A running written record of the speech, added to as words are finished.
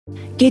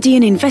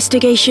Gideon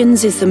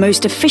Investigations is the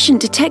most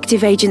efficient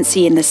detective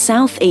agency in the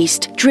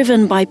Southeast,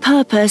 driven by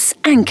purpose,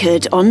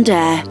 anchored on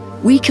dare.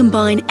 We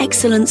combine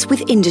excellence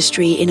with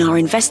industry in our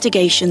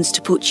investigations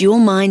to put your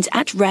mind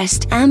at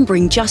rest and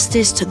bring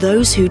justice to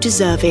those who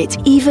deserve it,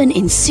 even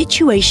in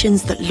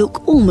situations that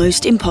look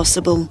almost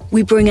impossible.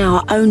 We bring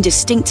our own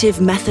distinctive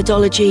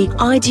methodology,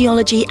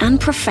 ideology, and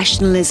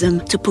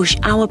professionalism to push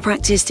our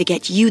practice to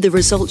get you the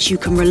results you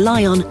can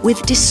rely on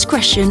with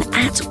discretion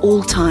at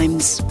all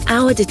times.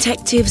 Our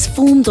detectives,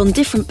 formed on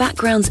different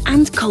backgrounds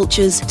and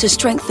cultures to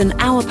strengthen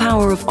our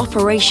power of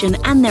operation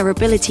and their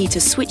ability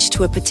to switch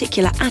to a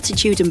particular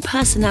attitude and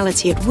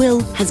personality at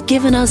will, has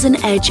given us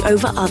an edge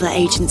over other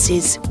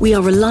agencies. We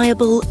are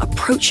reliable,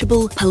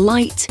 approachable,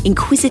 polite,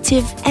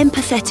 inquisitive,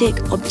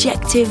 empathetic,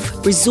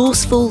 objective,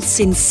 resourceful,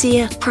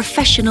 sincere,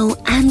 professional,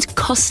 and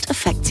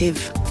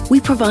cost-effective. We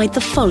provide the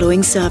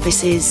following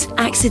services: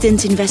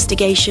 accident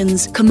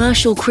investigations,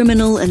 commercial,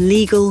 criminal and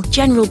legal,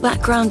 general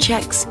background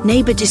checks,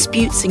 neighbour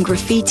disputes and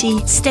graffiti,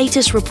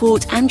 status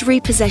report and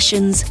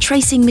repossessions,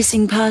 tracing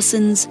missing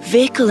persons,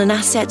 vehicle and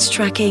assets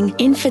tracking,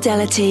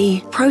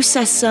 infidelity,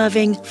 process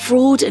serving,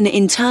 fraud and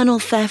internal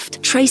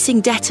theft, tracing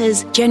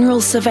debtors,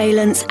 general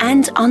surveillance,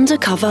 and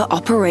undercover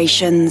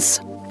operations.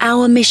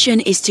 Our mission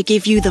is to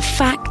give you the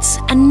facts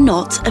and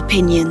not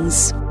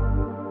opinions.